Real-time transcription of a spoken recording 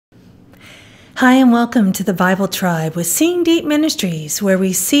Hi, and welcome to the Bible Tribe with Seeing Deep Ministries, where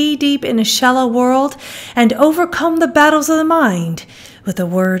we see deep in a shallow world and overcome the battles of the mind with the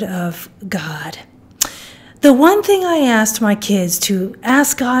Word of God. The one thing I asked my kids to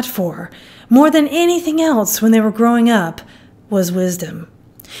ask God for more than anything else when they were growing up was wisdom.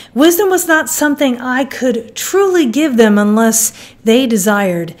 Wisdom was not something I could truly give them unless they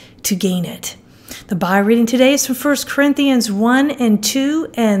desired to gain it. The Bible reading today is from 1 Corinthians 1 and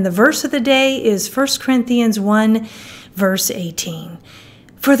 2, and the verse of the day is 1 Corinthians 1, verse 18.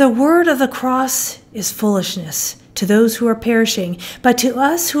 For the word of the cross is foolishness to those who are perishing, but to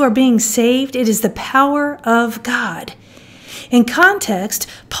us who are being saved, it is the power of God. In context,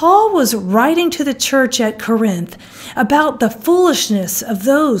 Paul was writing to the church at Corinth about the foolishness of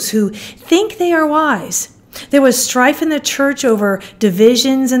those who think they are wise. There was strife in the church over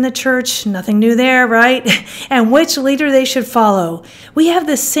divisions in the church. Nothing new there, right? And which leader they should follow. We have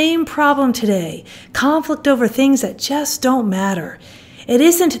the same problem today. Conflict over things that just don't matter. It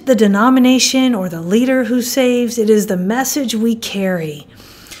isn't the denomination or the leader who saves. It is the message we carry.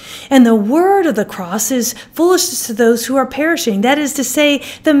 And the word of the cross is foolishness to those who are perishing. That is to say,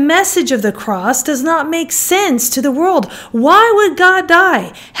 the message of the cross does not make sense to the world. Why would God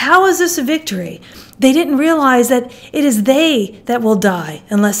die? How is this a victory? They didn't realize that it is they that will die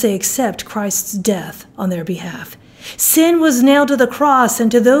unless they accept Christ's death on their behalf. Sin was nailed to the cross, and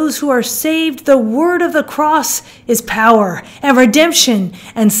to those who are saved, the word of the cross is power and redemption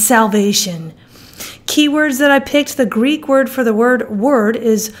and salvation. Keywords that I picked, the Greek word for the word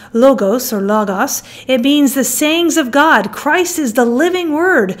is logos or logos. It means the sayings of God. Christ is the living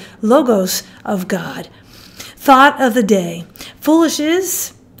word, logos of God. Thought of the day. Foolish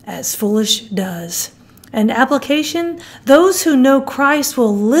is as foolish does. And application, those who know Christ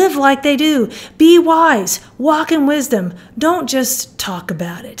will live like they do. Be wise, walk in wisdom. Don't just talk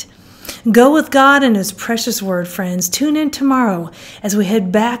about it. Go with God and His precious word, friends. Tune in tomorrow as we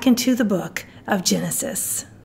head back into the book of Genesis.